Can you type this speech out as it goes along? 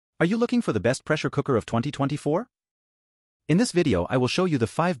Are you looking for the best pressure cooker of 2024? In this video I will show you the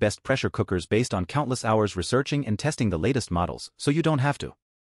 5 best pressure cookers based on countless hours researching and testing the latest models, so you don't have to.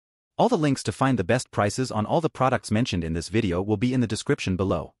 All the links to find the best prices on all the products mentioned in this video will be in the description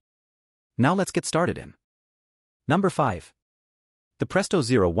below. Now let's get started in. Number 5. The Presto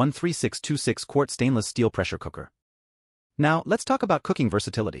 013626 quart stainless steel pressure cooker. Now let's talk about cooking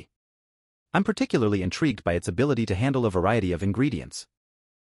versatility. I'm particularly intrigued by its ability to handle a variety of ingredients.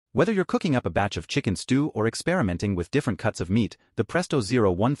 Whether you're cooking up a batch of chicken stew or experimenting with different cuts of meat, the Presto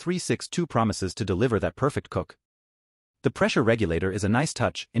 01362 promises to deliver that perfect cook. The pressure regulator is a nice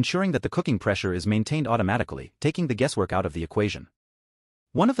touch, ensuring that the cooking pressure is maintained automatically, taking the guesswork out of the equation.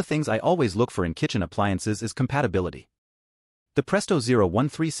 One of the things I always look for in kitchen appliances is compatibility. The Presto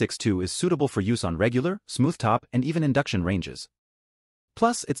 01362 is suitable for use on regular, smooth top, and even induction ranges.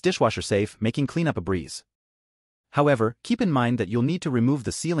 Plus, it's dishwasher safe, making cleanup a breeze. However, keep in mind that you'll need to remove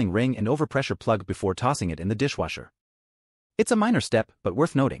the sealing ring and overpressure plug before tossing it in the dishwasher. It's a minor step, but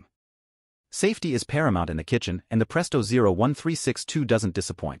worth noting. Safety is paramount in the kitchen, and the Presto 01362 doesn't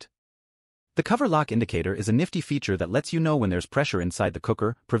disappoint. The cover lock indicator is a nifty feature that lets you know when there's pressure inside the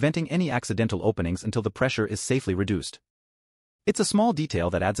cooker, preventing any accidental openings until the pressure is safely reduced. It's a small detail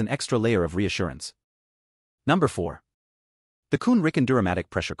that adds an extra layer of reassurance. Number 4. The Kuhn Rikon Duramatic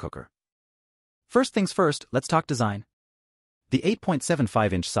Pressure Cooker. First things first, let's talk design. The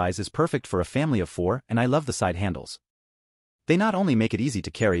 8.75-inch size is perfect for a family of 4, and I love the side handles. They not only make it easy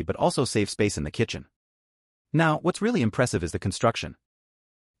to carry but also save space in the kitchen. Now, what's really impressive is the construction.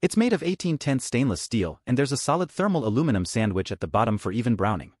 It's made of 1810 stainless steel, and there's a solid thermal aluminum sandwich at the bottom for even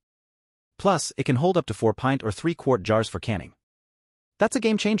browning. Plus, it can hold up to 4-pint or 3-quart jars for canning. That's a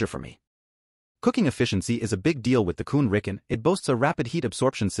game changer for me. Cooking efficiency is a big deal with the Kuhn Rikon. It boasts a rapid heat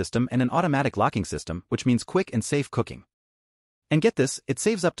absorption system and an automatic locking system, which means quick and safe cooking. And get this, it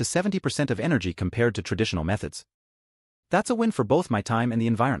saves up to 70% of energy compared to traditional methods. That's a win for both my time and the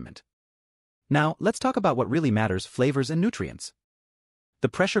environment. Now, let's talk about what really matters: flavors and nutrients. The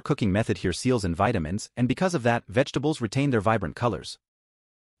pressure cooking method here seals in vitamins, and because of that, vegetables retain their vibrant colors.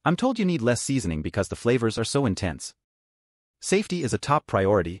 I'm told you need less seasoning because the flavors are so intense. Safety is a top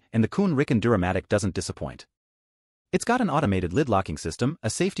priority, and the Kuhn Rikon Duramatic doesn't disappoint. It's got an automated lid locking system, a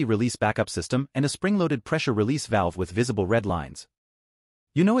safety release backup system, and a spring-loaded pressure release valve with visible red lines.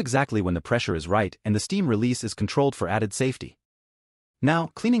 You know exactly when the pressure is right, and the steam release is controlled for added safety. Now,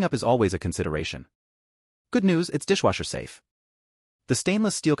 cleaning up is always a consideration. Good news, it's dishwasher safe. The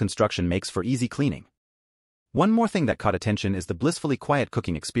stainless steel construction makes for easy cleaning. One more thing that caught attention is the blissfully quiet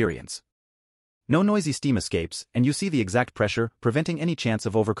cooking experience. No noisy steam escapes, and you see the exact pressure, preventing any chance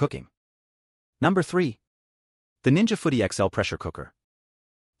of overcooking. Number 3. The Ninja Foodi XL Pressure Cooker.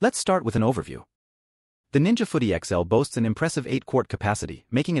 Let's start with an overview. The Ninja Foodi XL boasts an impressive 8-quart capacity,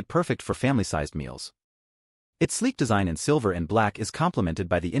 making it perfect for family-sized meals. Its sleek design in silver and black is complemented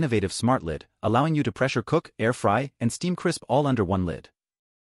by the innovative smart lid, allowing you to pressure cook, air fry, and steam crisp all under one lid.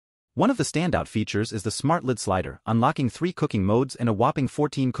 One of the standout features is the smart lid slider, unlocking 3 cooking modes and a whopping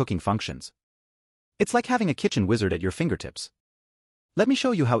 14 cooking functions. It's like having a kitchen wizard at your fingertips. Let me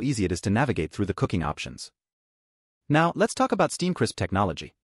show you how easy it is to navigate through the cooking options. Now, let's talk about steam crisp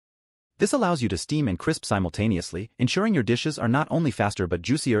technology. This allows you to steam and crisp simultaneously, ensuring your dishes are not only faster but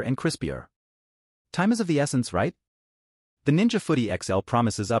juicier and crispier. Time is of the essence, right? The Ninja Foodi XL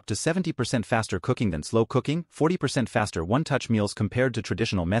promises up to 70% faster cooking than slow cooking, 40% faster one-touch meals compared to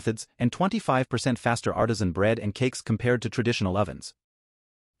traditional methods, and 25% faster artisan bread and cakes compared to traditional ovens.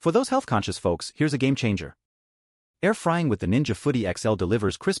 For those health-conscious folks, here's a game changer. Air frying with the Ninja Foodi XL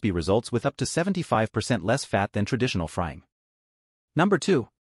delivers crispy results with up to 75% less fat than traditional frying. Number 2.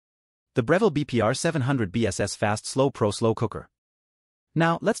 The Breville BPR700BSS Fast Slow Pro Slow Cooker.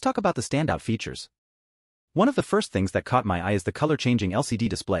 Now, let's talk about the standout features. One of the first things that caught my eye is the color-changing LCD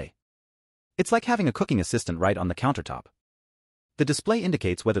display. It's like having a cooking assistant right on the countertop. The display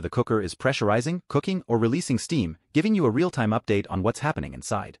indicates whether the cooker is pressurizing, cooking, or releasing steam, giving you a real-time update on what's happening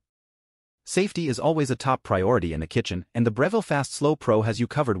inside. Safety is always a top priority in the kitchen, and the Breville Fast Slow Pro has you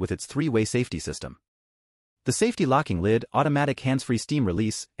covered with its 3-way safety system. The safety locking lid, automatic hands-free steam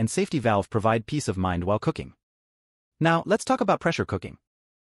release, and safety valve provide peace of mind while cooking. Now, let's talk about pressure cooking.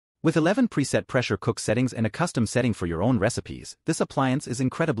 With 11 preset pressure cook settings and a custom setting for your own recipes, this appliance is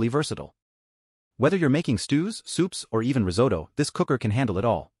incredibly versatile. Whether you're making stews, soups, or even risotto, this cooker can handle it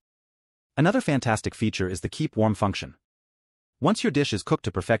all. Another fantastic feature is the keep warm function. Once your dish is cooked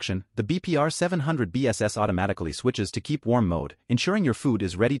to perfection, the BPR700BSS automatically switches to keep warm mode, ensuring your food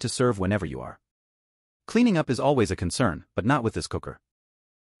is ready to serve whenever you are. Cleaning up is always a concern, but not with this cooker.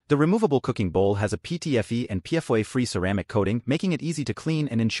 The removable cooking bowl has a PTFE and PFOA-free ceramic coating, making it easy to clean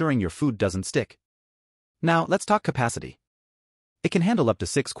and ensuring your food doesn't stick. Now, let's talk capacity. It can handle up to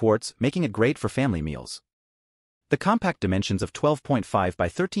 6 quarts, making it great for family meals. The compact dimensions of 12.5 by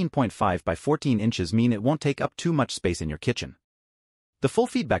 13.5 by 14 inches mean it won't take up too much space in your kitchen. The full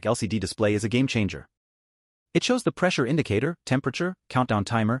feedback LCD display is a game changer. It shows the pressure indicator, temperature, countdown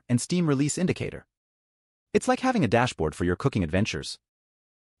timer, and steam release indicator. It's like having a dashboard for your cooking adventures.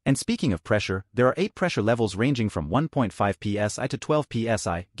 And speaking of pressure, there are 8 pressure levels ranging from 1.5 psi to 12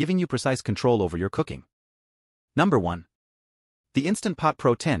 psi, giving you precise control over your cooking. Number 1. The Instant Pot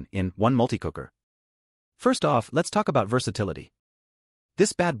Pro 10-in-1 Multicooker. First off, let's talk about versatility.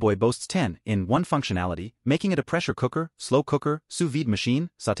 This bad boy boasts 10-in-1 functionality, making it a pressure cooker, slow cooker, sous vide machine,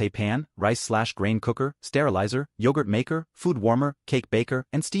 sauté pan, rice/grain cooker, sterilizer, yogurt maker, food warmer, cake baker,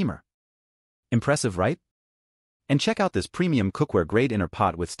 and steamer. Impressive, right? And check out this premium cookware grade inner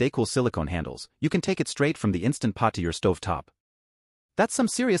pot with stay-cool silicone handles. You can take it straight from the Instant Pot to your stove top. That's some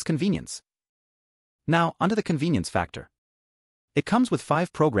serious convenience. Now, onto the convenience factor. It comes with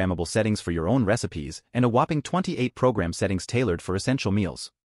 5 programmable settings for your own recipes and a whopping 28 program settings tailored for essential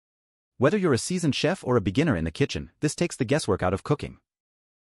meals. Whether you're a seasoned chef or a beginner in the kitchen, this takes the guesswork out of cooking.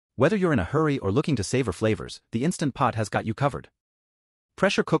 Whether you're in a hurry or looking to savor flavors, the Instant Pot has got you covered.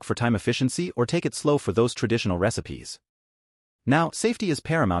 Pressure cook for time efficiency or take it slow for those traditional recipes. Now, safety is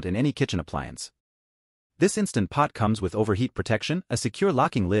paramount in any kitchen appliance. This Instant Pot comes with overheat protection, a secure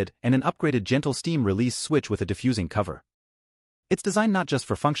locking lid, and an upgraded gentle steam release switch with a diffusing cover. It's designed not just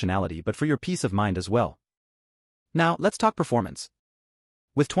for functionality but for your peace of mind as well. Now, let's talk performance.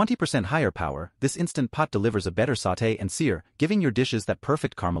 With 20% higher power, this Instant Pot delivers a better sauté and sear, giving your dishes that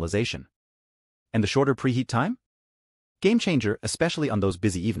perfect caramelization. And the shorter preheat time? Game changer, especially on those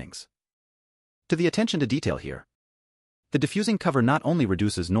busy evenings. To the attention to detail here. The diffusing cover not only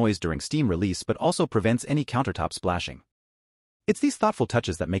reduces noise during steam release but also prevents any countertop splashing. It's these thoughtful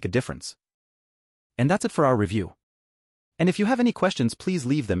touches that make a difference. And that's it for our review. And if you have any questions, please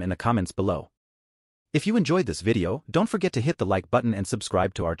leave them in the comments below. If you enjoyed this video, don't forget to hit the like button and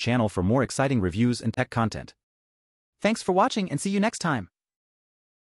subscribe to our channel for more exciting reviews and tech content. Thanks for watching and see you next time.